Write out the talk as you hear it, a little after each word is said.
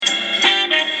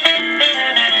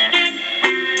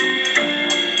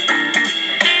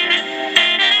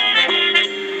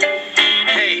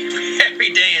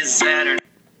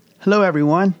Hello,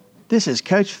 everyone. This is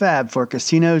Coach Fab for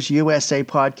Casinos USA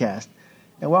podcast,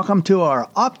 and welcome to our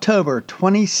October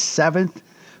 27th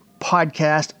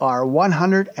podcast, our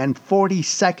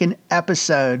 142nd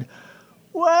episode.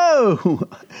 Whoa!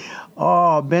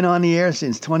 Oh, been on the air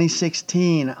since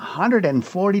 2016,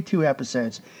 142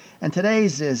 episodes. And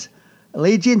today's is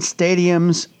Allegiant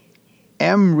Stadium's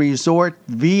M Resort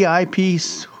VIP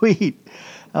Suite.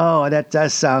 Oh, that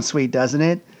does sound sweet, doesn't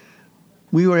it?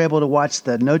 We were able to watch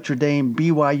the Notre Dame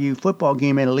BYU football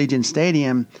game at Allegiant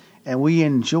Stadium, and we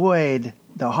enjoyed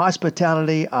the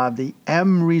hospitality of the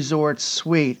M Resort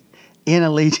Suite in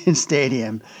Allegiant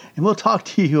Stadium. And we'll talk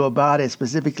to you about it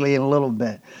specifically in a little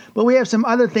bit. But we have some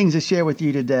other things to share with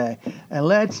you today. And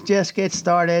let's just get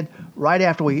started right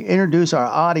after we introduce our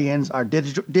audience. Our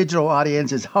digital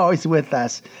audience is always with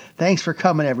us. Thanks for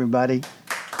coming, everybody.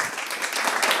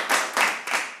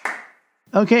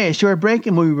 Okay, a short break,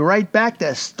 and we'll be right back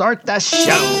to start the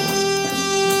show.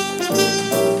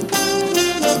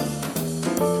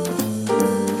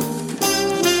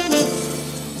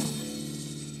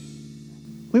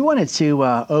 We wanted to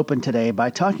open today by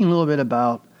talking a little bit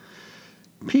about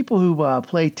people who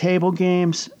play table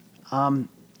games. Don't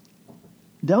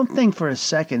think for a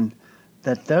second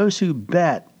that those who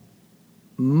bet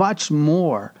much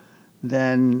more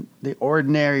than the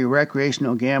ordinary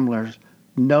recreational gamblers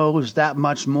knows that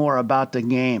much more about the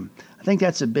game. I think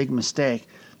that's a big mistake.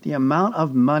 The amount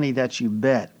of money that you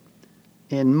bet,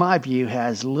 in my view,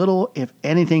 has little, if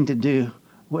anything, to do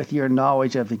with your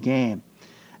knowledge of the game.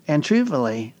 And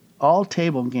truthfully, all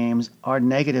table games are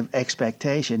negative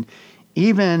expectation.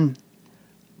 Even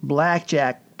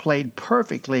blackjack played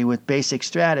perfectly with basic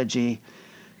strategy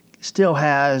still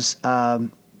has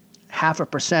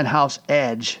 0.5% house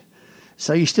edge.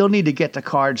 So you still need to get the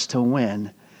cards to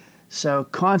win. So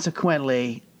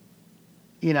consequently,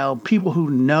 people who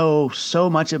know so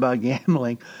much about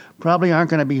gambling probably aren't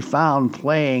going to be found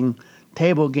playing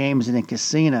table games in a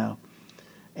casino.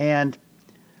 And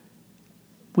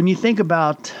when you think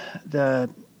about the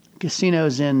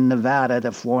casinos in Nevada,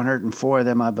 the 404 of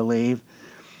them, I believe,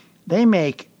 they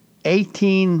make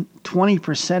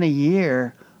 18-20% a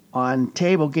year on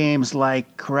table games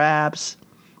like craps,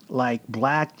 like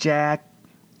blackjack,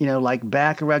 like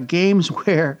baccarat, games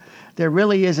where there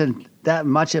really isn't that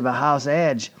much of a house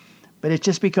edge. But it's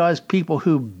just because people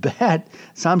who bet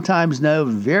sometimes know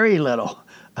very little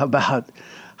about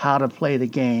how to play the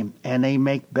game. And they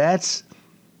make bets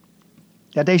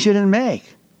that they shouldn't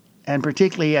make, and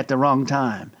particularly at the wrong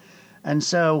time. And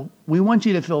so we want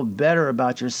you to feel better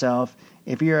about yourself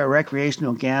if you're a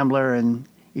recreational gambler and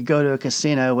you go to a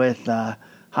casino with $180,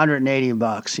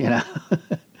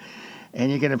 and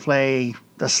you're going to play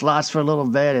the slots for a little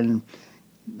bit, and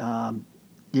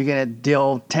you're going to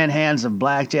deal 10 hands of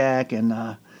blackjack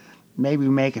and maybe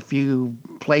make a few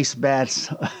place bets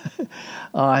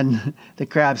on the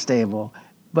craps table.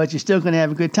 But you're still going to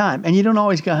have a good time. And you don't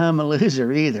always go home a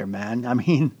loser either, man. I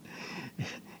mean,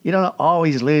 you don't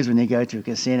always lose when you go to a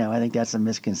casino. I think that's a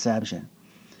misconception.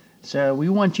 So we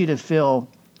want you to feel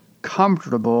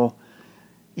comfortable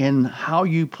in how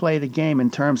you play the game in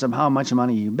terms of how much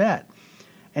money you bet.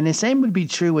 And the same would be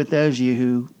true with those of you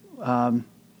who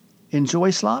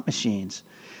enjoy slot machines.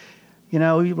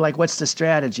 Like, what's the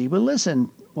strategy? Well, listen,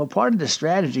 part of the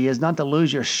strategy is not to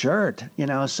lose your shirt,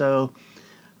 so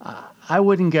I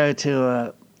wouldn't go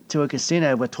to a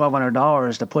casino with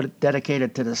 $1,200 to put it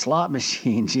dedicated to the slot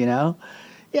machines, Yeah,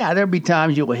 there'll be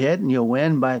times you'll hit and you'll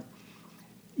win, but,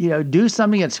 do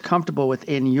something that's comfortable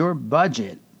within your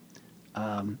budget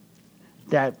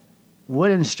that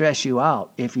wouldn't stress you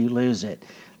out if you lose it.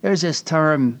 There's this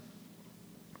term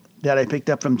that I picked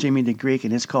up from Jimmy the Greek,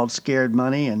 and it's called scared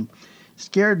money. And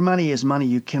scared money is money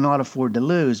you cannot afford to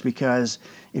lose, because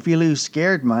if you lose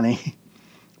scared money,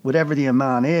 whatever the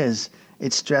amount is,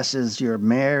 it stresses your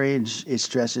marriage, it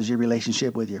stresses your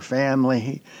relationship with your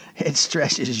family, it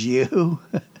stresses you.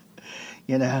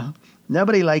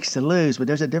 Nobody likes to lose, but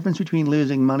there's a difference between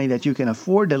losing money that you can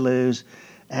afford to lose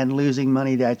and losing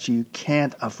money that you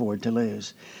can't afford to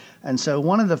lose. And so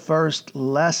one of the first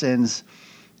lessons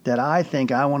that I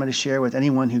think I wanted to share with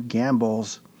anyone who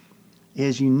gambles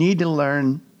is you need to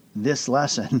learn this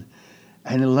lesson,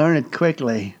 and learn it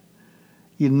quickly.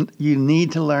 You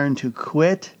need to learn to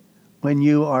quit when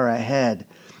you are ahead,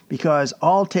 because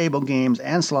all table games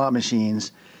and slot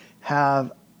machines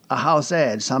have a house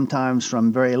edge, sometimes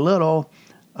from very little,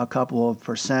 a couple of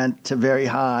percent, to very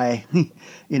high, 8,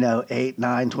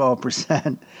 9,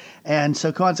 12%. And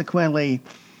so consequently,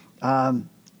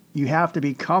 you have to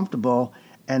be comfortable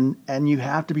and you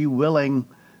have to be willing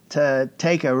to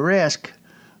take a risk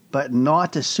but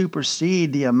not to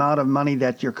supersede the amount of money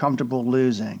that you're comfortable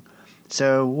losing.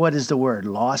 So what is the word?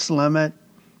 Loss limit,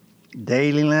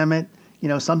 daily limit,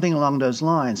 something along those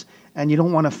lines. And you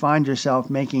don't want to find yourself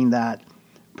making that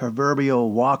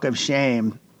proverbial walk of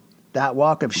shame. That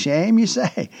walk of shame, you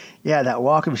say? Yeah, that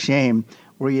walk of shame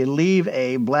where you leave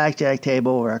a blackjack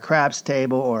table or a craps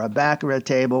table or a baccarat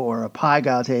table or a pai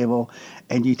gow table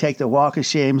and you take the walk of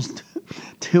shame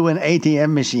to an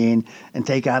ATM machine and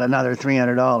take out another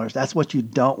 $300. That's what you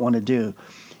don't want to do.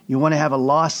 You want to have a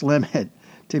loss limit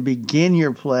to begin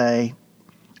your play.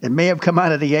 It may have come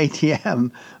out of the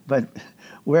ATM, but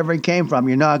wherever it came from,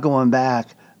 you're not going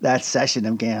back that session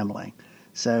of gambling.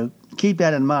 So keep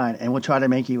that in mind, and we'll try to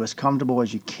make you as comfortable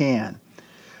as you can.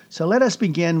 So let us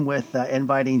begin with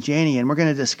inviting Janie, and we're going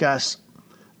to discuss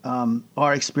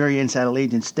our experience at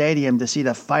Allegiant Stadium to see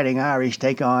the Fighting Irish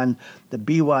take on the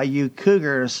BYU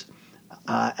Cougars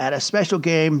at a special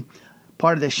game,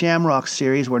 part of the Shamrock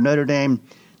Series, where Notre Dame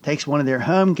takes one of their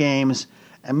home games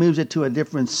and moves it to a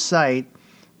different site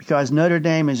because Notre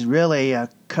Dame is really a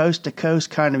coast-to-coast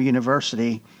kind of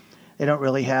university. They don't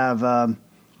really have,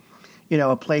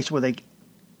 a place where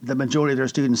the majority of their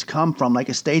students come from, like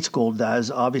a state school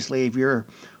does. Obviously, if you're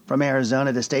from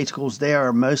Arizona, the state schools there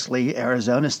are mostly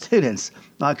Arizona students,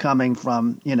 not coming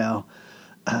from,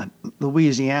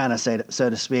 Louisiana, so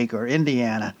to speak, or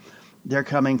Indiana. They're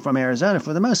coming from Arizona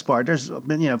for the most part. There's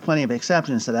been, plenty of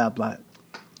exceptions to that, but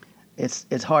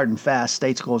it's hard and fast.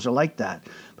 State schools are like that.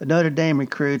 But Notre Dame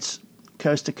recruits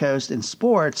coast to coast in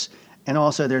sports, and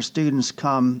also their students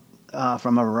come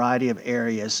from a variety of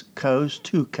areas, coast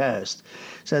to coast.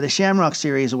 So the Shamrock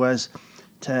Series was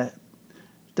to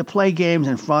play games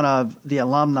in front of the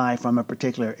alumni from a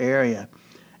particular area.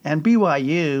 And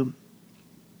BYU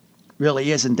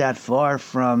really isn't that far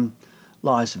from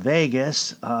Las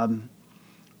Vegas.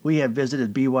 We have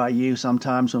visited BYU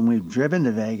sometimes when we've driven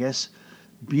to Vegas.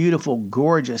 Beautiful,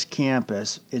 gorgeous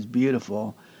campus. It's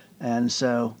beautiful. And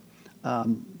so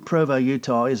Provo,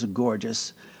 Utah is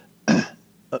gorgeous,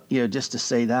 just to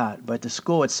say that. But the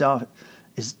school itself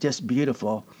is just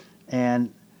beautiful.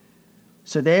 And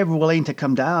so they're willing to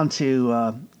come down to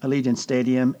Allegiant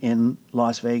Stadium in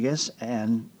Las Vegas,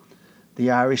 and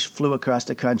the Irish flew across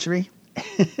the country.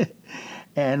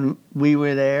 And we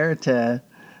were there to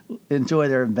enjoy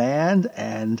their band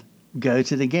and go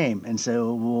to the game. And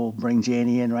so we'll bring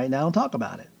Janie in right now and talk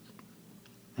about it.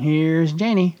 Here's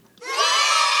Janie.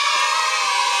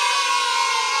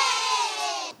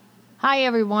 Hi,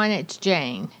 everyone. It's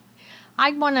Jane.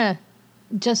 I want to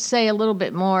just say a little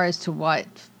bit more as to what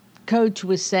Coach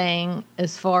was saying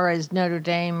as far as Notre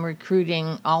Dame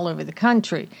recruiting all over the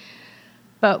country.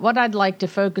 But what I'd like to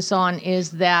focus on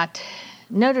is that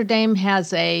Notre Dame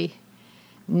has a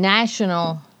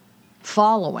national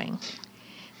following.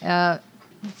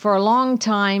 For a long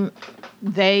time,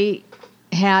 they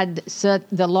had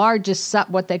the largest,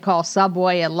 what they call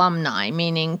subway alumni,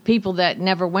 meaning people that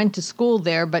never went to school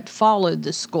there but followed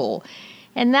the school.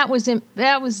 And that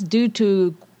was due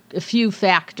to a few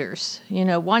factors.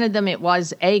 One of them, it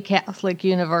was a Catholic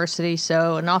university,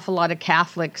 so an awful lot of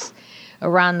Catholics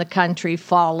around the country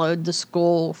followed the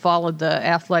school, followed the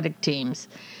athletic teams.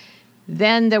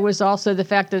 Then there was also the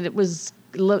fact that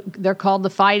they're called the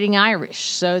Fighting Irish,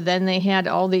 so then they had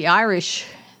all the Irish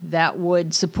that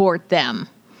would support them.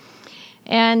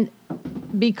 And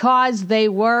because they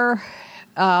were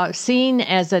seen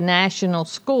as a national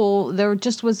school, there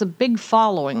just was a big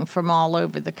following from all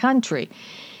over the country.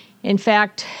 In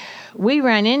fact, we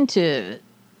ran into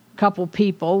a couple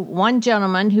people. One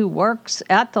gentleman who works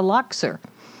at the Luxor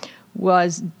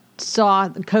saw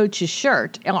the coach's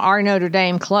shirt, our Notre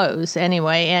Dame clothes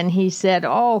anyway, and he said,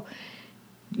 "Oh,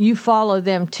 you follow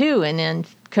them too?" And then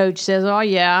Coach says, "Oh,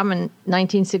 yeah, I'm a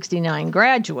 1969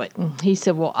 graduate." And he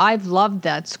said, "Well, I've loved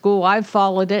that school. I've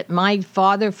followed it. My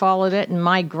father followed it, and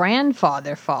my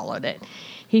grandfather followed it."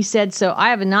 He said, "So I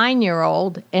have a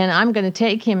 9-year-old, and I'm going to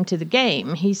take him to the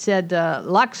game." He said,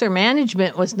 "Luxor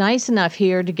management was nice enough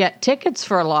here to get tickets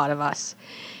for a lot of us."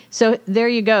 So there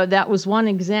you go. That was one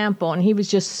example, and he was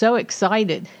just so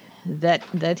excited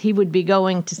that he would be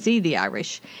going to see the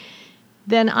Irish.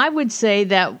 Then I would say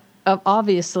that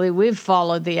obviously we've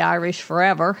followed the Irish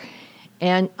forever,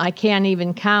 and I can't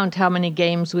even count how many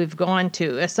games we've gone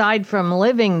to, aside from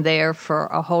living there for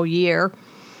a whole year.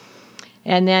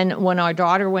 And then when our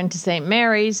daughter went to St.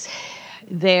 Mary's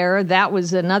there, that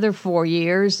was another 4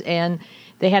 years, and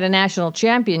they had a national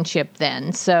championship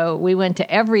then. So we went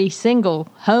to every single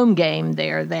home game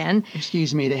there then.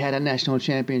 Excuse me, they had a national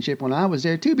championship when I was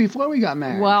there too before we got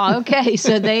married. Well, okay,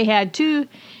 so they had two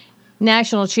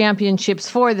national championships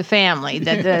for the family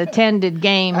that attended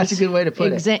games. That's a good way to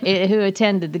put it. Who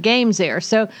attended the games there.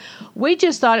 So we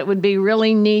just thought it would be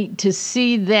really neat to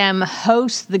see them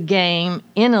host the game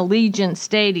in Allegiant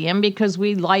Stadium because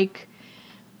we like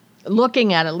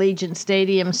looking at Allegiant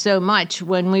Stadium so much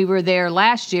when we were there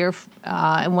last year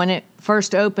and when it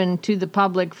first opened to the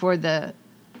public for the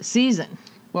season.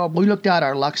 Well, we looked out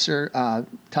our Luxor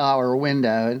Tower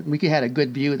window, and we had a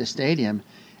good view of the stadium.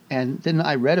 And then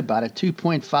I read about it,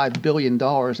 $2.5 billion.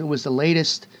 It was the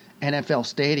latest NFL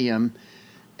stadium.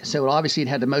 So obviously it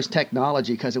had the most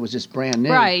technology because it was just brand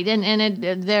new. Right, and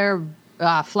they're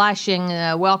flashing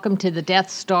welcome to the Death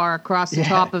Star across the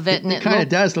top of it. And it kind of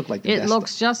does look like the Death Star. It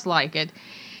looks just like it.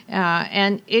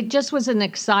 And it just was an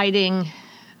exciting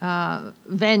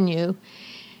venue.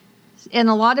 And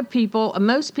a lot of people,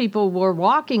 most people were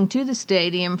walking to the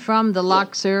stadium from the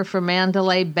Luxor, from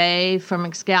Mandalay Bay, from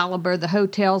Excalibur, the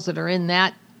hotels that are in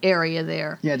that area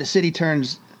there. Yeah, the city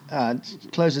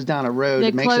closes down a road.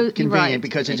 It makes it convenient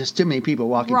because there's just too many people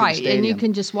walking to the stadium. Right, and you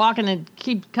can just walk and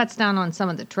it cuts down on some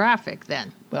of the traffic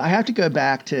then. But I have to go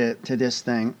back to this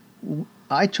thing.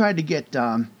 I tried to get,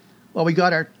 we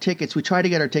got our tickets. We tried to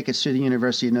get our tickets through the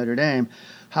University of Notre Dame.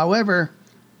 However,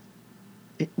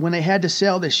 when they had to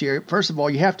sell this year, first of all,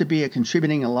 you have to be a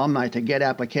contributing alumni to get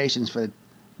applications for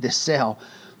this sale.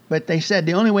 But they said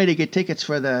the only way to get tickets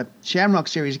for the Shamrock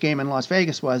Series game in Las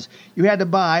Vegas was you had to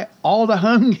buy all the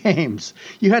home games.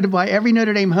 You had to buy every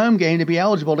Notre Dame home game to be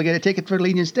eligible to get a ticket for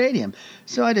Allegiant Stadium.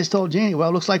 So I just told Jeannie, well,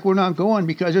 it looks like we're not going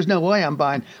because there's no way I'm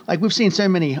buying. Like we've seen so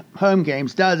many home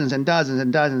games, dozens and dozens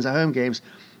and dozens of home games,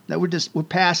 that we're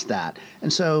past that.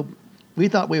 And so we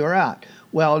thought we were out.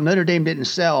 Well, Notre Dame didn't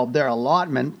sell their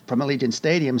allotment from Allegiant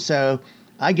Stadium, so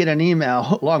I get an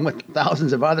email along with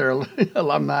thousands of other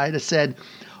alumni that said,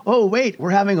 oh, wait,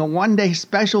 we're having a one-day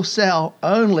special sale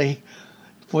only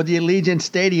for the Allegiant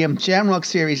Stadium Shamrock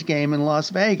Series game in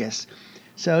Las Vegas.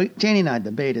 So Janie and I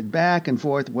debated back and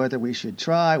forth whether we should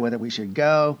try, whether we should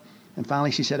go. And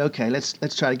finally she said, okay,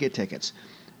 let's try to get tickets.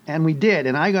 And we did.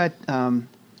 And I got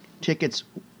tickets.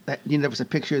 There was a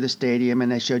picture of the stadium,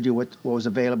 and they showed you what was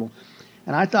available.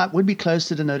 And I thought we'd be close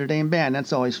to the Notre Dame band.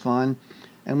 That's always fun.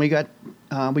 And we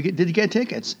did get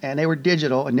tickets, and they were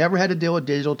digital. I never had to deal with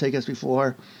digital tickets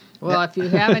before. Well, if you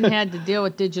haven't had to deal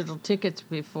with digital tickets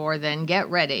before, then get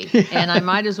ready. And I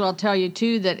might as well tell you,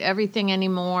 too, that everything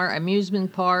anymore,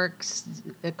 amusement parks,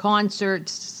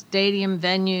 concerts, stadium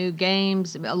venue,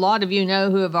 games, a lot of you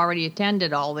know who have already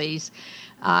attended all these.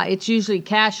 It's usually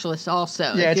cashless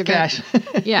also. Yeah, it's cash.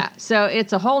 Yeah, so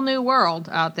it's a whole new world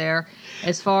out there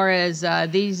as far as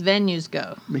these venues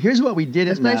go. But here's what we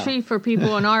didn't know. Especially for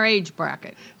people in our age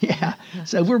bracket. Yeah,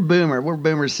 so we're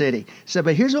Boomer City.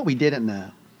 But here's what we didn't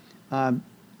know.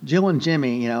 Jill and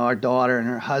Jimmy, our daughter and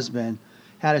her husband,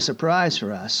 had a surprise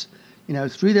for us.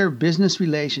 Through their business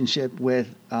relationship with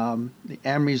the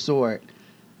M Resort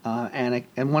and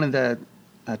one of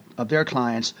their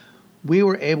clients, we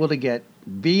were able to get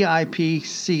VIP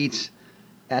seats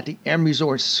at the M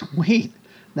Resort Suite.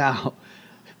 Now,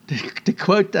 to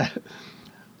quote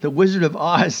the Wizard of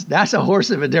Oz, that's a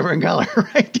horse of a different color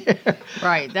right there.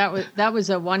 Right. That was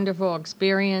a wonderful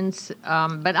experience.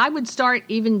 But I would start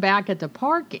even back at the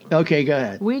parking. Okay, go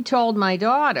ahead. We told my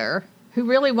daughter, who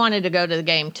really wanted to go to the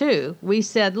game too, we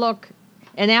said, look,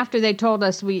 and after they told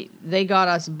us they got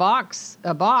us a box.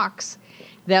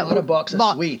 Not a box,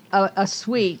 a suite. A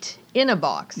suite in a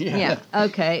box. Yeah.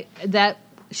 Okay. That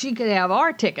she could have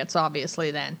our tickets,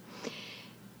 obviously, then.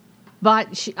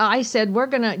 But I said, we're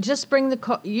going to just bring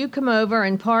you come over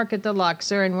and park at the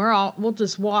Luxor, and we'll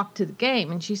just walk to the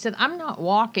game. And she said, I'm not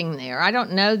walking there. I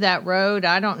don't know that road.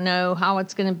 I don't know how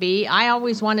it's going to be. I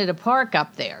always wanted to park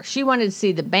up there. She wanted to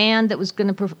see the band that was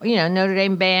going to, Notre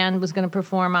Dame band was going to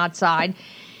perform outside.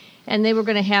 And they were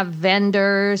going to have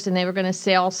vendors, and they were going to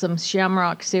sell some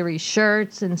Shamrock Series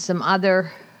shirts and some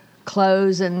other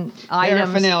clothes and items.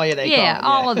 Paraphernalia, they call it. Yeah,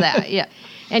 all of that, yeah.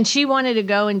 And she wanted to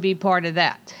go and be part of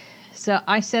that. So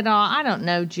I said, I don't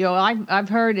know, Jill. I've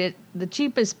heard it. The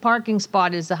cheapest parking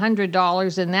spot is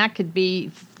 $100, and that could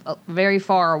be very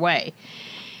far away.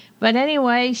 But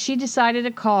anyway, she decided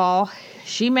to call.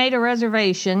 She made a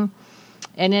reservation,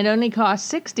 and it only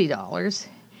cost $60.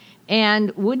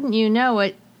 And wouldn't you know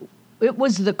it, it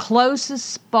was the closest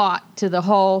spot to the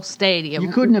whole stadium.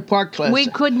 You couldn't have parked closer. We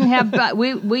couldn't have.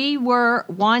 We were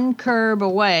one curb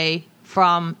away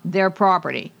from their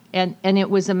property, and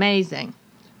it was amazing.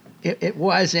 It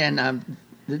was, and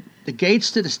the gates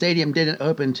to the stadium didn't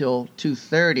open until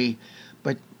 2:30,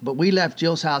 but we left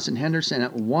Jill's house in Henderson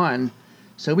at 1,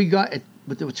 so we got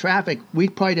with the traffic. We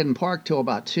probably didn't park till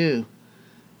about 2,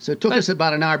 so it took us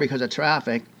about an hour because of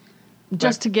traffic.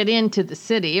 just to get into the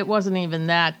city. It wasn't even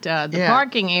that, the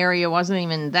parking area wasn't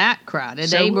even that crowded.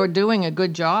 So they were doing a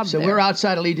good job So there. we're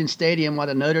outside Allegiant Stadium while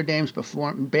the Notre Dame's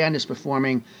band is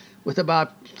performing with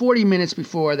about 40 minutes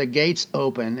before the gates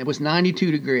open. It was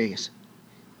 92 degrees.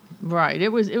 Right. It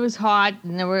was hot,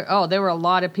 and there were a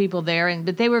lot of people there,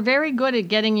 but they were very good at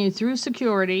getting you through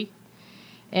security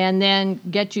and then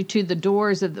get you to the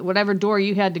doors of whatever door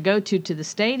you had to go to the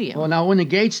stadium. Well, now when the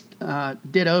gates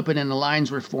did open and the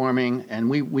lines were forming, and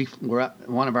we were up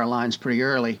one of our lines pretty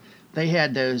early, they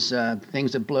had those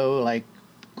things that blow like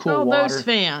cool water. Those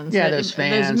fans. Yeah, those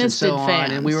fans those misted and so on,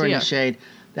 fans, and we were in the shade.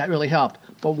 That really helped.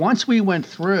 But once we went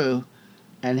through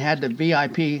and had the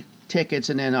VIP tickets,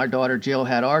 and then our daughter Jill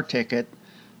had our tickets,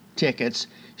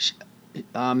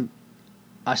 a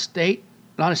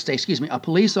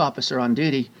police officer on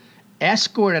duty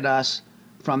escorted us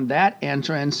from that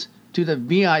entrance to the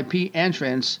VIP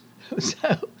entrance.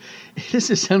 So this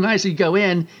is so nice. You go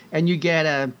in and you get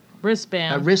a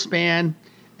wristband,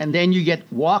 and then you get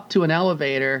walked to an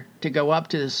elevator to go up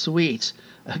to the suites.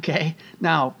 Okay.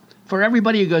 Now, for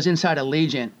everybody who goes inside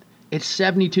Allegiant, it's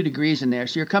 72 degrees in there.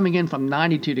 So you're coming in from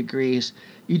 92 degrees.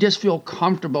 You just feel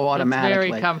comfortable automatically.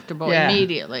 It's very comfortable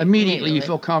immediately. Immediately you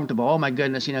feel comfortable. Oh, my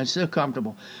goodness, it's so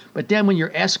comfortable. But then when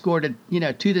you're escorted,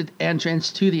 to the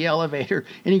entrance, to the elevator,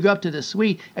 and you go up to the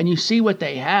suite and you see what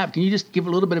they have, can you just give a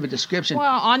little bit of a description?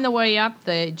 Well, on the way up,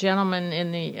 the gentleman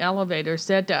in the elevator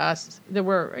said to us, there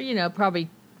were, probably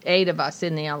 8 of us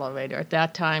in the elevator at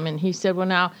that time, and he said, well,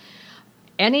 now,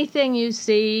 anything you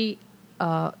see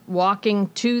walking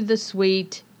to the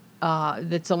suite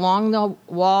that's along the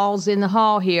walls in the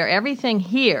hall here, everything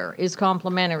here is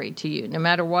complimentary to you, no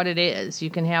matter what it is.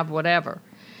 You can have whatever.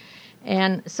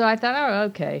 And so I thought, oh,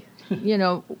 okay.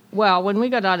 Well, when we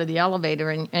got out of the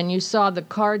elevator and you saw the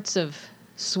carts of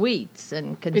sweets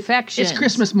and confections. It's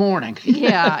Christmas morning.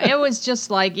 Yeah, it was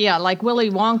just like Willy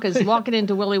Wonka's, walking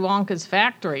into Willy Wonka's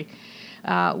factory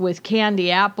with candy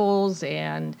apples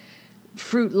and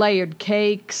fruit-layered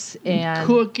cakes and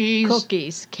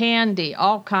cookies, candy,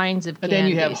 all kinds of candies. And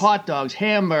then you have hot dogs,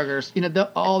 hamburgers,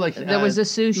 there was a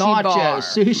sushi nachos, bar.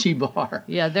 Sushi bar.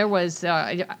 Yeah, there was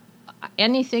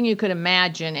anything you could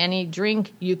imagine, any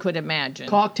drink you could imagine.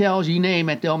 Cocktails, you name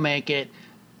it, they'll make it.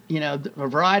 A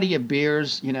variety of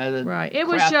beers, right. It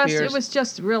was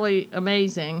just really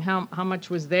amazing how much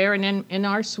was there. And in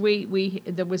our suite,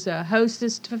 there was a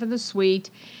hostess for the suite,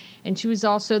 and she was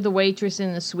also the waitress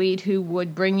in the suite who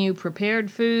would bring you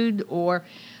prepared food or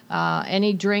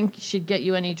any drink. She'd get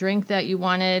you any drink that you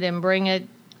wanted and bring it,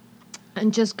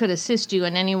 and just could assist you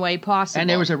in any way possible. And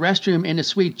there was a restroom in the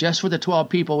suite just for the 12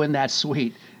 people in that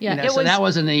suite. Yeah, so that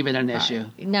wasn't even an issue.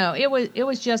 No, it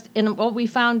was just, and what we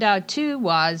found out too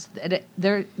was that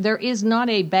there is not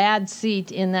a bad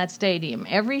seat in that stadium.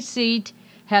 Every seat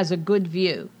has a good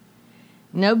view.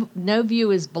 No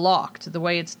view is blocked the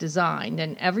way it's designed,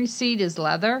 and every seat is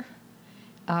leather.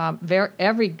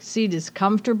 Every seat is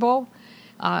comfortable.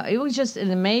 It was just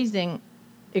an amazing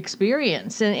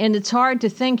experience, and it's hard to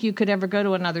think you could ever go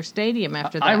to another stadium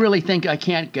after that. I really think I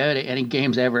can't go to any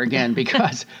games ever again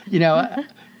because it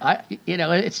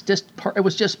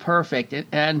was just perfect,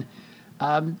 and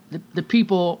the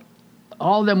people,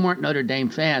 all of them weren't Notre Dame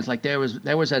fans. Like there was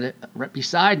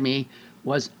beside me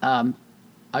was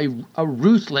a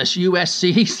ruthless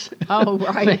USC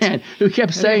fan who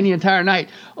kept saying the entire night,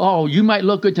 "Oh, you might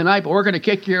look good tonight, but we're going to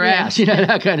kick your ass,"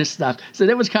 that kind of stuff. So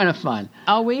that was kind of fun.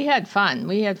 Oh, we had fun.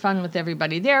 We had fun with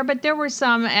everybody there, but there were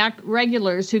some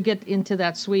regulars who get into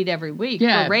that suite every week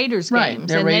for Raiders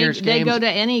games. They're Raiders games. They go to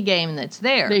any game that's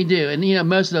there. They do, and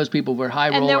most of those people were high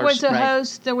rollers. And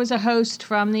there was a host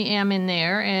from the M in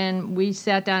there, and we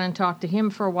sat down and talked to him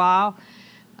for a while.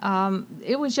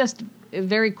 It was just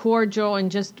very cordial,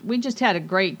 and we just had a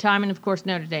great time. And of course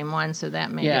Notre Dame won, so that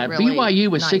made it really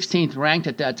BYU was nice. 16th ranked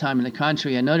at that time in the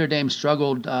country, and Notre Dame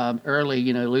struggled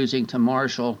early, losing to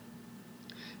Marshall,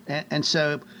 and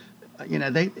so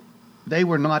they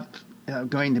were not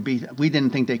going to be. We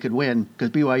didn't think they could win because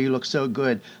BYU looked so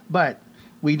good, but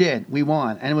we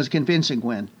won, and it was a convincing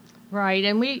win. Right,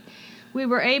 and we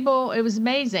were able. It was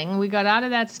amazing. We got out of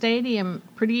that stadium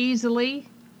pretty easily,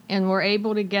 and were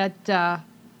able to get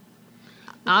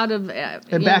out of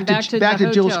and back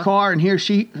to Jill's car, and here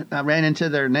she ran into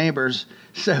their neighbors.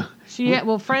 So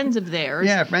friends of theirs.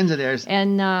 Yeah, friends of theirs.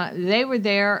 And they were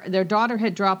there. Their daughter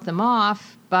had dropped them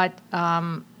off, but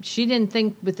she didn't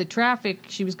think with the traffic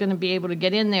she was going to be able to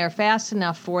get in there fast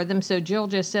enough for them. So Jill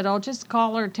just said, "Oh, just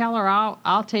call her, tell her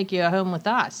I'll take you home with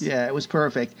us." Yeah, it was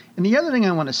perfect. And the other thing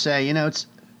I want to say,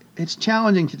 it's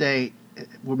challenging today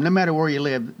no matter where you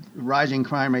live, rising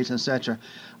crime rates, etc.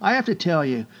 I have to tell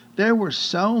you, there were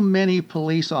so many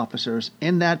police officers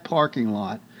in that parking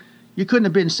lot. You couldn't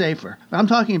have been safer. I'm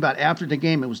talking about after the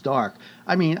game, it was dark.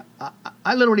 I mean,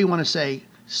 I literally want to say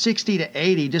 60 to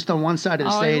 80 just on one side of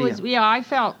the stadium. I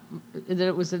felt that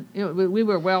it was we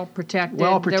were well protected.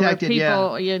 Well protected, there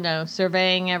were people,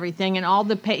 surveying everything, and all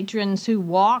the patrons who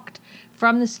walked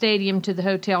from the stadium to the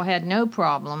hotel had no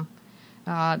problem.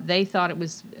 They thought it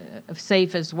was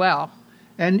safe as well.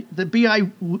 And the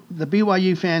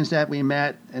BYU fans that we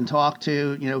met and talked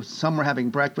to, some were having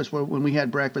breakfast. When we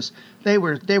had breakfast, they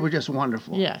were just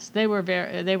wonderful. Yes, they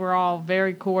were all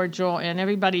very cordial, and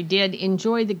everybody did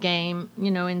enjoy the game.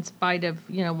 In spite of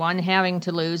one having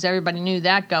to lose, everybody knew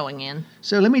that going in.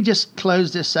 So let me just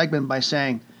close this segment by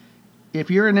saying,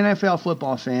 if you're an NFL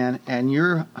football fan and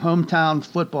your hometown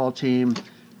football team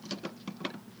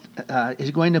is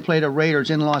going to play the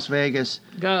Raiders in Las Vegas,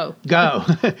 Go.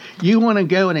 You want to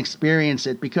go and experience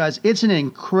it because it's an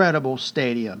incredible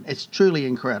stadium. It's truly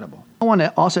incredible. I want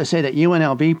to also say that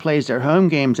UNLV plays their home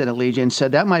games at Allegiant, so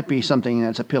that might be something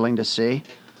that's appealing to see.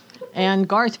 And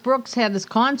Garth Brooks had his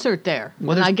concert there.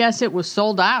 Well, and I guess it was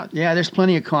sold out. Yeah, there's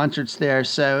plenty of concerts there.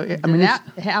 So that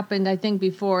happened, I think,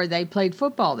 before they played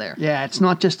football there. Yeah, it's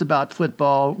not just about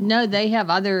football. No, they have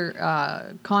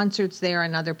other concerts there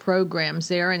and other programs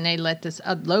there, and they let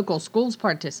local schools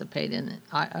participate in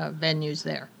venues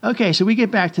there. Okay, so we get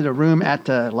back to the room at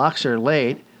the Luxor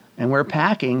late, and we're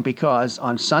packing because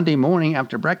on Sunday morning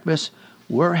after breakfast,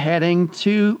 we're heading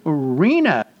to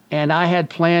Reno. And I had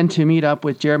planned to meet up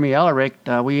with Jeremy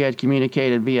Ellerick. We had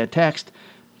communicated via text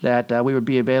that we would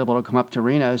be available to come up to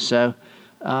Reno. So,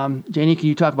 Janie, can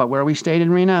you talk about where we stayed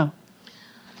in Reno?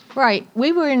 Right.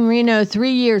 We were in Reno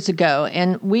 3 years ago,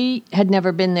 and we had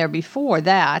never been there before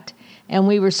that. And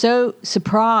we were so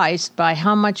surprised by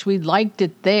how much we liked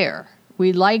it there.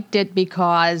 We liked it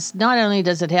because not only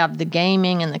does it have the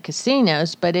gaming and the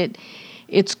casinos, but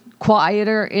it's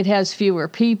quieter, it has fewer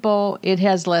people, it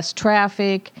has less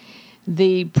traffic.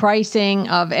 The pricing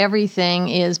of everything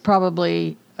is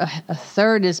probably a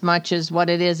third as much as what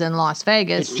it is in Las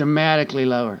Vegas. It's dramatically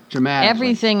lower.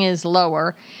 Everything is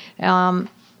lower. And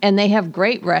they have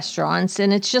great restaurants,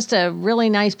 and it's just a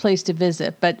really nice place to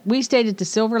visit. But we stayed at the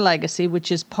Silver Legacy,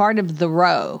 which is part of the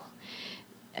Row.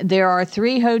 There are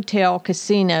 3 hotel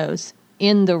casinos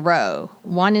in the Row.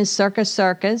 One is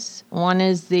Circus, one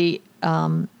is the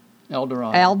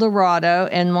Eldorado,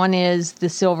 and one is the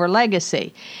Silver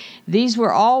Legacy. These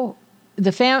were all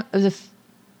the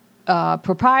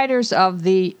proprietors of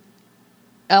the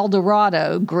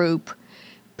Eldorado group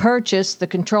purchased the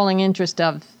controlling interest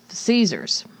of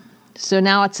Caesars. So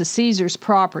now it's a Caesars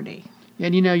property.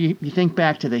 And you think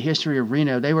back to the history of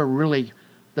Reno, they were really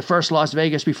the first Las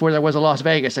Vegas before there was a Las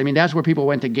Vegas. I mean, that's where people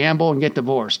went to gamble and get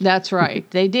divorced. That's right.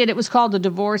 They did. It was called the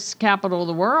divorce capital of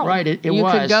the world. Right, it was.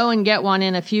 You could go and get one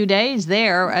in a few days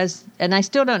there, and I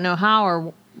still don't know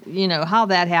how how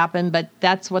that happened, but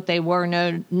that's what they were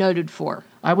noted for.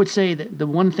 I would say that the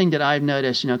one thing that I've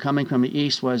noticed, coming from the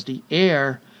east, was the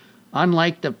air,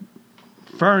 unlike the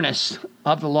furnace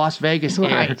of the Las Vegas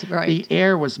air, the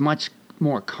air was much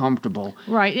more comfortable.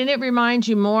 Right, and it reminds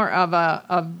you more of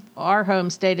our home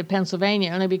state of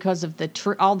Pennsylvania, only because of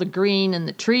all the green and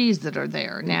the trees that are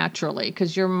there naturally,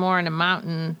 because you're more in a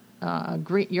mountain.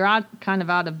 You're kind of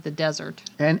out of the desert.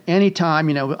 And anytime,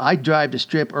 I drive the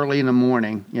Strip early in the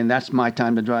morning, and that's my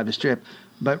time to drive the Strip.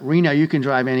 But Reno, you can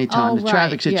drive anytime. The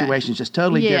traffic situation is just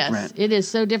totally different. Yes, it is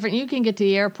so different. You can get to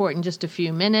the airport in just a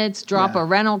few minutes, drop a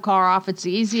rental car off. It's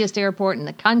the easiest airport in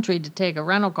the country to take a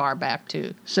rental car back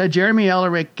to. So Jeremy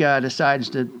Ellerick decides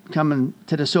to come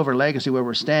to the Silver Legacy where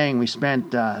we're staying. We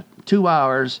spent 2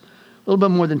 hours, a little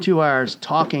bit more than 2 hours,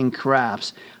 talking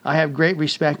crafts. I have great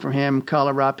respect for him.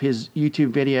 Color up his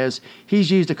YouTube videos.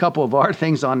 He's used a couple of our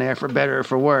things on there for better or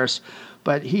for worse.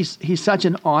 But he's such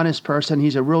an honest person.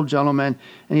 He's a real gentleman,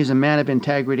 and he's a man of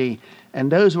integrity.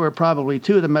 And those were probably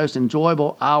 2 of the most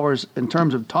enjoyable hours in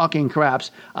terms of talking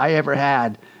craps I ever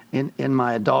had in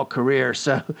my adult career.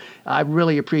 So I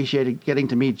really appreciated getting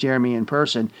to meet Jeremy in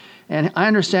person. And I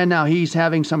understand now he's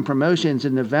having some promotions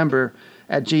in November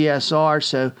at GSR.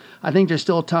 So I think there's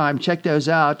still time. Check those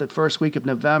out the first week of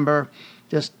November.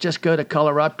 Just go to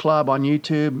Color Up Club on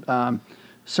YouTube.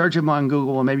 Search them on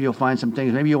Google, and maybe you'll find some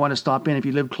things. Maybe you'll want to stop in if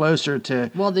you live closer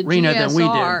to Reno than we do. Well, the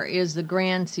GSR is the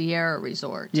Grand Sierra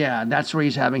Resort. Yeah, that's where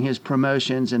he's having his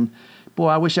promotions. And, boy,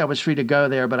 I wish I was free to go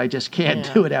there, but I just can't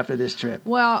do it after this trip.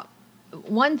 Well,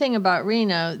 one thing about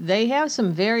Reno, they have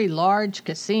some very large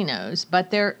casinos,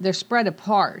 but they're spread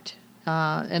apart,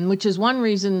 and which is one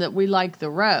reason that we like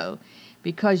the Row.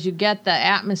 because you get the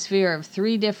atmosphere of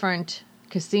 3 different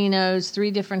casinos, 3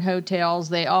 different hotels.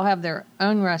 They all have their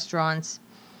own restaurants,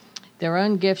 their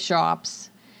own gift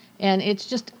shops, and it's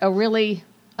just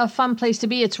a fun place to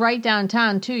be. It's right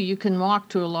downtown, too. You can walk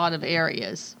to a lot of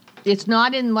areas. It's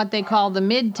not in what they call the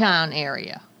Midtown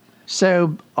area.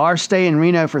 So our stay in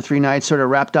Reno for 3 nights sort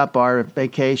of wrapped up our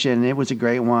vacation. It was a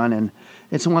great one, and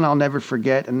it's one I'll never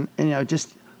forget. And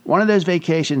just one of those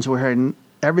vacations where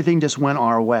everything just went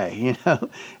our way,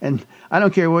 And I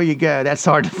don't care where you go, that's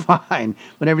hard to find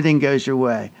when everything goes your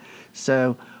way.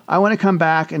 So I want to come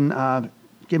back and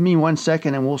give me 1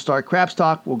 second, and we'll start Craps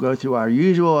Talk. We'll go through our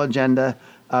usual agenda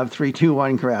of 3, 2,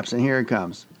 1 craps, and here it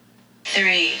comes.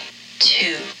 3,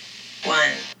 2, 1.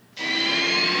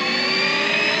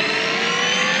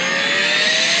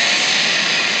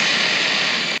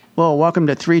 Well, welcome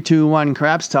to 3, 2, 1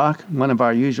 Craps Talk, one of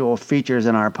our usual features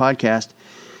in our podcast.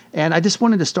 And I just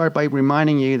wanted to start by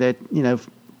reminding you that,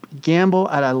 gamble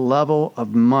at a level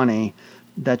of money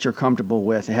that you're comfortable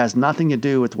with. It has nothing to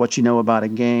do with what you know about a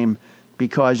game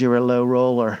because you're a low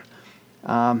roller.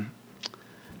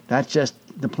 That's just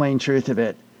the plain truth of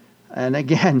it. And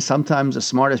again, sometimes the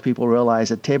smartest people realize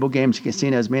that table games and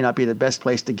casinos may not be the best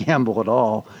place to gamble at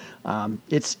all.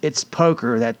 It's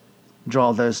poker that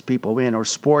draw those people in, or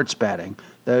sports betting,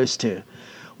 those two.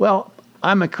 Well,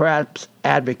 I'm a craps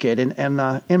advocate, and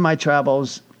in my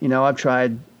travels, I've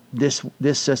tried this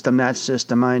system, that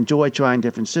system. I enjoy trying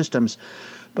different systems,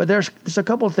 but there's a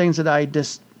couple of things that I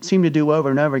just seem to do over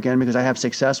and over again because I have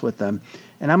success with them.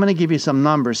 And I'm going to give you some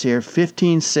numbers here.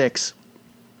 15-6.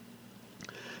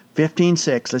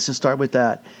 Let's just start with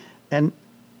that. And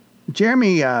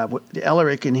Jeremy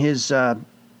Ellerick in his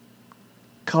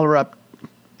Color Up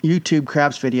YouTube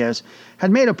craps videos had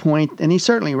made a point, and he's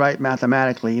certainly right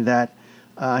mathematically, that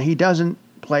he doesn't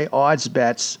play odds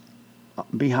bets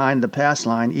behind the pass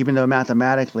line, even though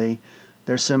mathematically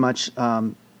there's so much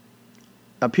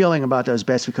appealing about those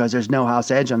bets because there's no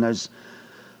house edge on those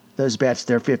bets.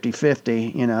 They're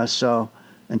 50-50, so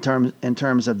in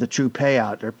terms of the true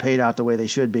payout, they're paid out the way they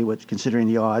should be with considering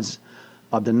the odds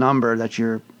of the number that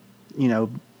you're,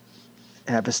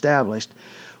 have established.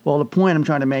 Well, the point I'm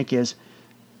trying to make is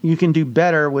you can do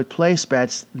better with place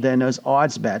bets than those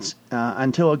odds bets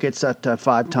until it gets up to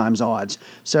 5 times odds.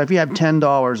 So if you have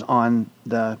 $10 on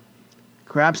the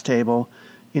craps table,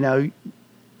 putting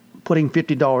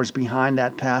 $50 behind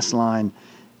that pass line,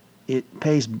 it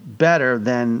pays better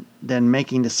than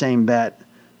making the same bet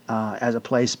as a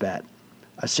place bet,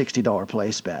 a $60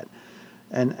 place bet.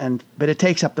 But it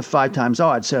takes up to 5 times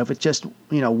odds. So if it's just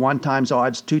 1 times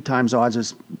odds, 2 times odds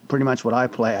is pretty much what I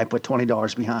play. I put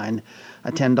 $20 behind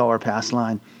a $10 pass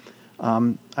line.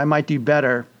 I might do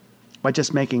better by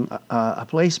just making a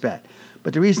place bet.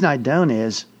 But the reason I don't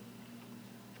is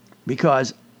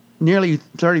because nearly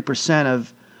 30%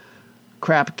 of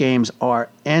crap games are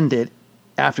ended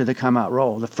after the come out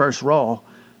roll. The first roll,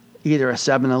 either a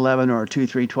 7-11 or a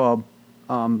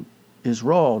 2-3-12 is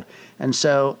rolled. And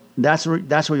so that's where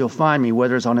you'll find me,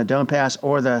 whether it's on a don't pass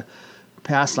or the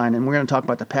pass line. And we're going to talk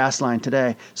about the pass line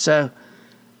today. So,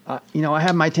 I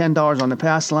have my $10 on the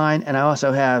pass line, and I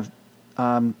also have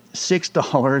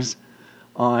 $6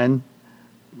 on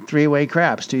 3-way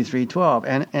craps, 2, 3, 12.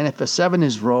 And if a 7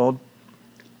 is rolled,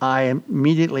 I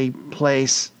immediately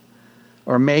place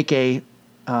or make a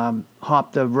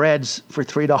hop the reds for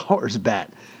 $3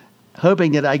 bet,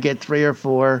 hoping that I get 3 or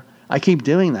 4. I keep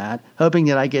doing that, hoping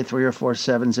that I get 3 or 4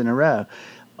 7s in a row.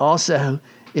 Also,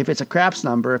 if it's a craps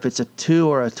number, if it's a 2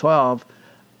 or a 12,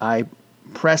 I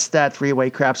press that 3-way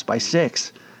craps by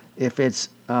 6. If it's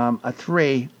a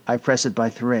 3, I press it by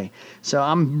 3. So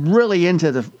I'm really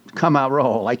into the come out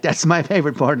roll. Like, that's my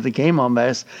favorite part of the game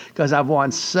almost, because I've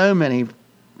won so many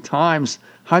times,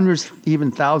 hundreds,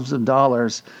 even thousands of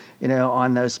dollars,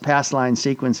 on those pass line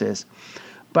sequences.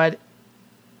 But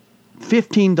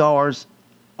 $15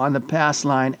 on the pass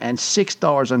line and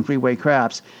 $6 on 3-way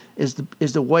craps is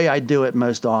the way I do it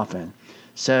most often.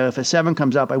 So if a 7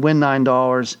 comes up, I win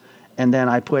 $9, and then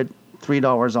I put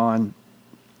 $3 on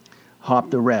hop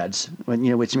the reds,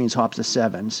 which means hops the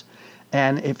 7s.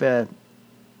 And if a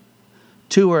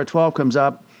 2 or a 12 comes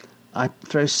up, I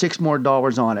throw $6 more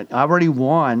on it. I already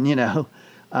won,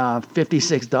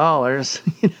 $56,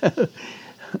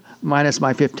 minus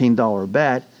my $15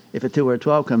 bet if a 2 or a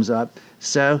 12 comes up.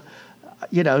 So,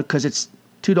 because it's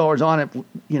 $2 on it,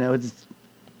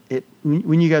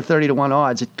 when you go 30 to 1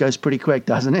 odds, it goes pretty quick,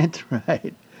 doesn't it?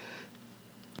 Right.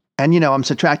 And I'm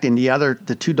subtracting the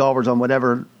 $2 on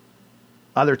whatever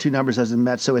other 2 numbers hasn't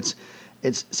met, so it's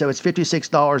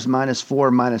 $56 minus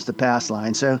 4 minus the pass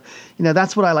line. So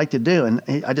that's what I like to do, and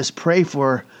I just pray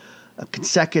for a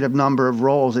consecutive number of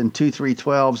rolls in 2, 3,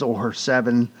 12s or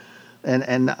 7,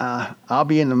 and I'll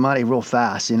be in the money real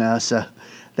fast, So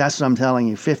that's what I'm telling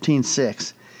you,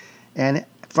 15-6. And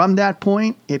from that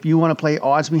point, if you want to play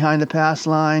odds behind the pass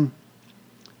line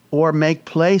or make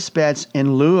place bets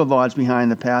in lieu of odds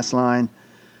behind the pass line,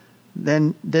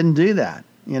 then do that,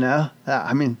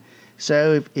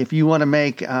 So if you want to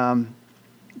make, say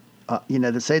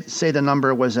the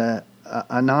number was a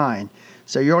 9,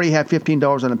 so you already have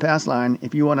 $15 on the pass line.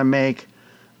 If you want to make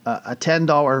a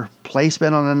 $10 place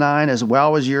bet on the 9 as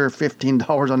well as your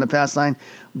 $15 on the pass line,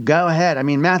 go ahead. I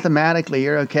mean, mathematically,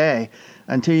 you're okay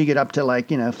until you get up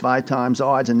to 5 times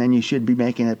odds, and then you should be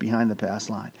making it behind the pass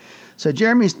line. So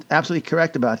Jeremy's absolutely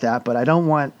correct about that, but I don't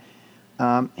want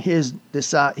his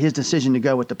decision to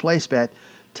go with the place bet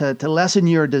to lessen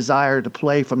your desire to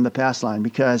play from the pass line,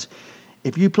 because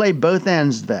if you play both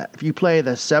ends of that, if you play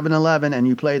the 7-11 and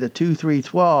you play the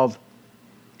 2-3-12,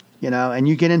 and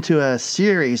you get into a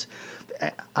series,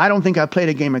 I don't think I've played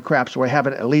a game of craps where I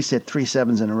haven't at least hit 3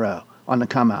 7s in a row on the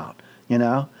come out,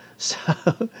 So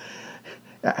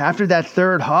after that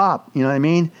third hop, you know what I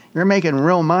mean? You're making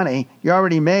real money. You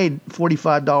already made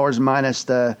 $45 minus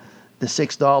the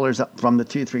 $6 from the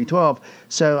 2-3-12.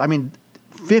 So,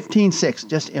 15-6,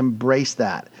 just embrace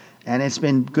that. And it's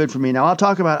been good for me. Now, I'll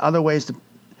talk about other ways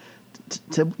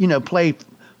to play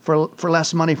for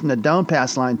less money from the don't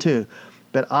pass line too.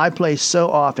 But I play so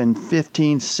often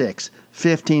 15-6.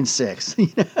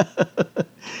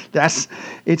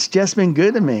 It's just been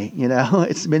good to me,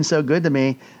 It's been so good to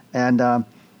me. And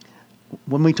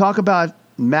when we talk about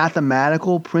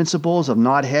mathematical principles of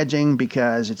not hedging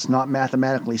because it's not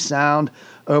mathematically sound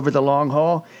over the long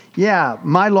haul, yeah,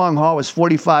 my long haul was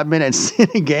 45 minutes in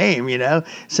a game,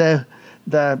 So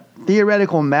the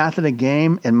theoretical math of the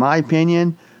game, in my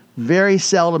opinion, very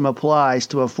seldom applies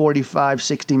to a 45,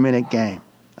 60-minute game,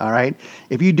 all right?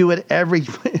 If you do it every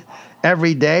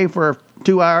day for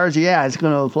 2 hours, yeah, it's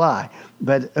going to apply.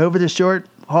 But over the short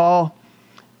haul,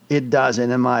 it doesn't,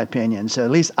 in my opinion. So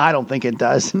at least I don't think it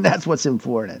does, and that's what's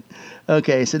important.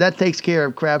 Okay, so that takes care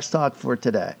of Craps Talk for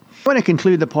today. I want to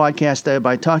conclude the podcast, though,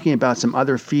 by talking about some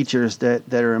other features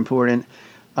that are important.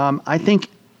 I think,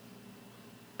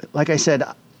 like I said,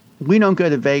 we don't go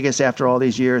to Vegas after all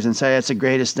these years and say it's the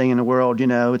greatest thing in the world,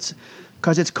 It's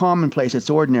because it's commonplace, it's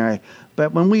ordinary.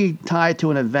 But when we tie it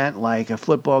to an event like a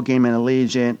football game in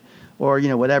Allegiant, or,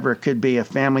 whatever it could be, a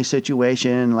family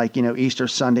situation like, Easter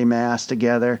Sunday Mass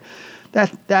together,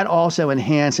 that also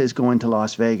enhances going to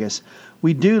Las Vegas.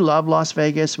 We do love Las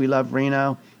Vegas. We love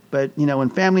Reno. But, when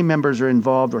family members are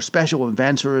involved or special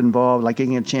events are involved, like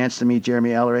getting a chance to meet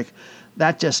Jeremy Ellerick,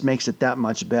 that just makes it that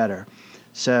much better.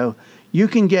 So you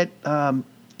can get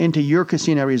into your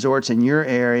casino resorts in your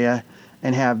area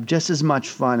and have just as much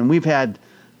fun. And we've had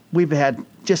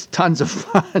just tons of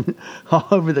fun all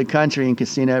over the country in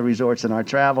casino resorts in our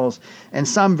travels, and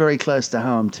some very close to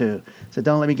home too. So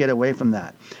don't let me get away from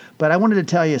that. But I wanted to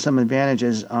tell you some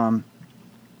advantages. I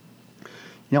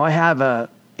have a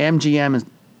MGM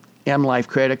M Life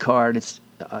credit card. It's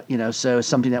so it's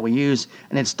something that we use,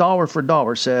 and it's dollar for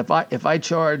dollar. So if I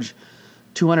charge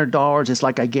 $200, it's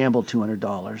like I gambled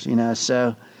 $200.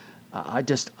 So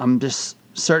I'm just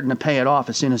certain to pay it off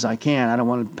as soon as I can. I don't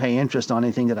want to pay interest on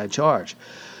anything that I charge.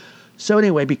 So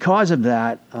anyway, because of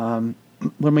that, when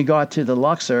we got to the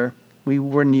Luxor, we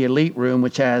were in the elite room,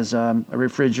 which has a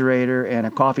refrigerator and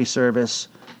a coffee service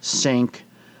sink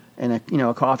and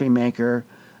a coffee maker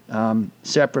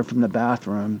separate from the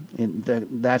bathroom.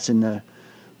 That's in the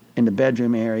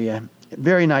bedroom area.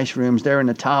 Very nice rooms. They're in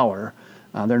the tower.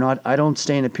 They're not. I don't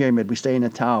stay in the pyramid. We stay in the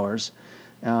towers.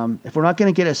 If we're not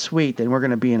going to get a suite, then we're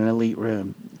going to be in an elite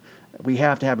room. We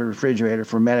have to have a refrigerator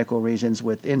for medical reasons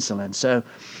with insulin. So,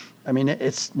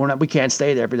 we can't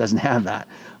stay there if it doesn't have that.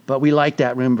 But we like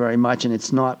that room very much, and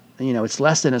it's not, it's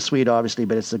less than a suite, obviously,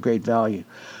 but it's a great value.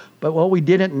 But what we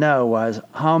didn't know was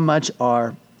how much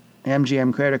our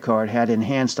MGM credit card had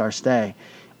enhanced our stay.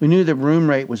 We knew the room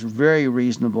rate was very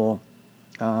reasonable.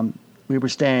 We were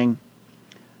staying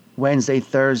Wednesday,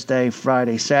 Thursday,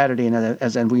 Friday, Saturday, and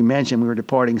as we mentioned, we were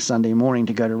departing Sunday morning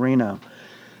to go to Reno.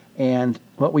 And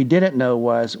what we didn't know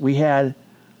was we had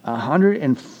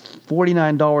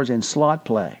 $149 in slot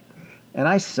play. And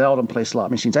I seldom play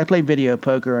slot machines. I play video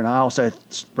poker, and I also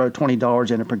throw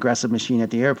 $20 in a progressive machine at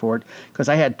the airport because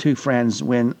I had 2 friends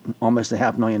win almost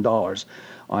 $500,000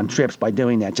 on trips by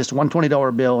doing that. Just one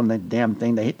 $20 bill, and the damn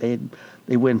thing,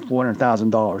 they win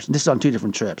 $400,000. This is on 2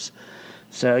 different trips.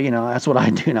 So, that's what I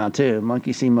do now, too.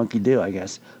 Monkey see, monkey do, I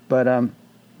guess. But,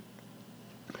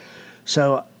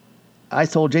 so I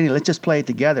told Jenny, let's just play it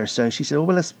together. So she said,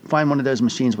 well, let's find one of those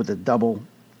machines with a double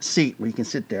seat where you can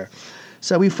sit there.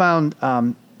 So we found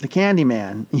the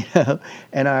Candyman,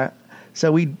 and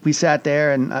so we sat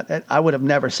there, and I would have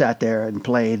never sat there and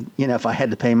played, if I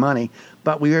had to pay money.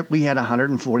 But we had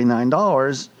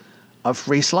 $149 of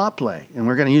free slot play, and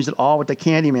we're going to use it all with the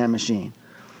Candyman machine.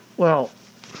 Well,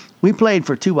 we played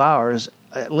for 2 hours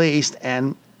at least,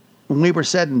 and when we were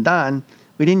said and done,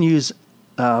 we didn't use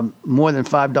more than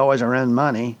 $5 of our own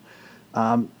money,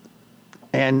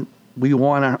 and we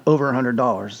won over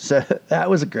 $100. So that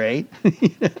was great.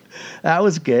 That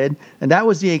was good. And that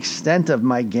was the extent of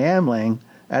my gambling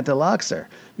at the Luxor,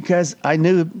 because I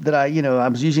knew that I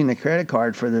was using the credit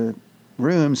card for the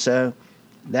room, so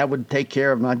that would take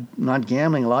care of not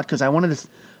gambling a lot, because I wanted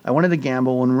to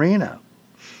gamble in Reno.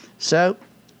 So,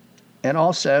 and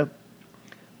also,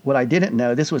 what I didn't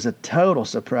know, this was a total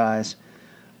surprise,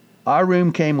 our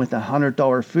room came with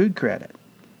 $100 food credit.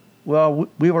 Well,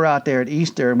 we were out there at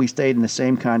Easter, and we stayed in the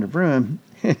same kind of room.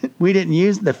 We didn't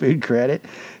use the food credit,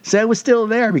 so it was still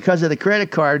there because of the credit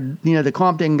card. The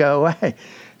comp didn't go away.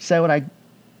 So when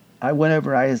I went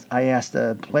over, I asked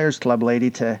the Players Club lady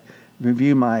to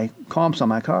review my comps on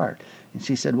my card. And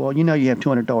she said, well, you have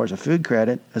 $200 of food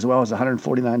credit as well as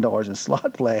 $149 in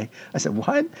slot play. I said,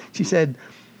 what? She said,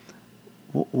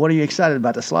 what are you excited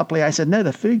about, the slot play? I said, no,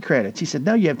 the food credit. She said,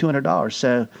 no, you have $200.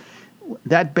 So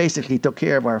that basically took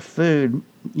care of our food,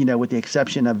 with the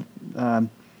exception of,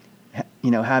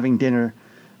 having dinner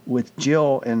with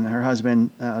Jill and her husband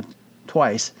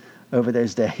twice over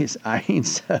those days.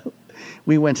 So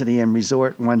we went to the M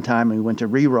Resort one time, and we went to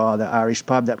Reraw, the Irish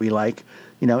pub that we like,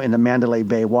 in the Mandalay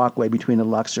Bay walkway between the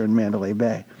Luxor and Mandalay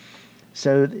Bay.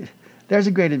 So there's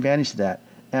a great advantage to that.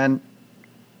 And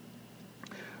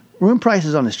room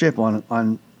prices on the Strip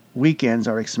on weekends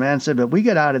are expensive, but we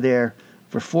got out of there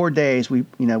for 4 days. We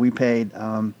paid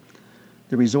the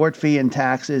resort fee and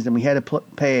taxes, and we had to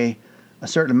pay a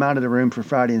certain amount of the room for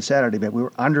Friday and Saturday, but we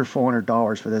were under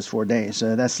 $400 for those 4 days.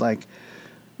 So that's like,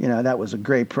 that was a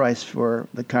great price for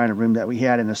the kind of room that we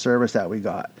had and the service that we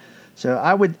got. So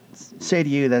I would say to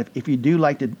you that if you do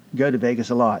like to go to Vegas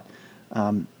a lot,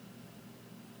 the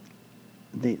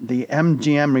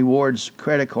MGM Rewards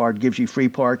credit card gives you free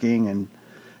parking and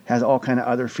has all kind of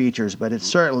other features, but it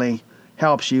certainly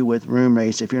helps you with room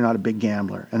rates if you're not a big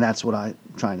gambler, and that's what I'm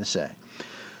trying to say.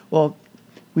 Well,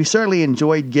 we certainly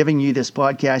enjoyed giving you this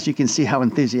podcast. You can see how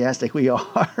enthusiastic we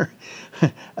are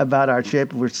about our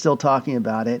trip. We're still talking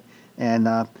about it,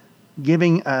 and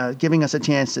giving us a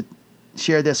chance to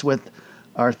share this with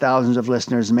our thousands of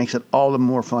listeners makes it all the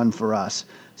more fun for us.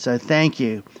 So thank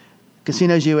you.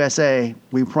 Casinos USA,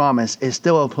 we promise, is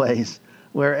still a place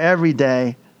where every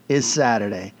day is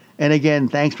Saturday. And again,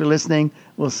 thanks for listening.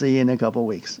 We'll see you in a couple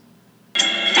weeks.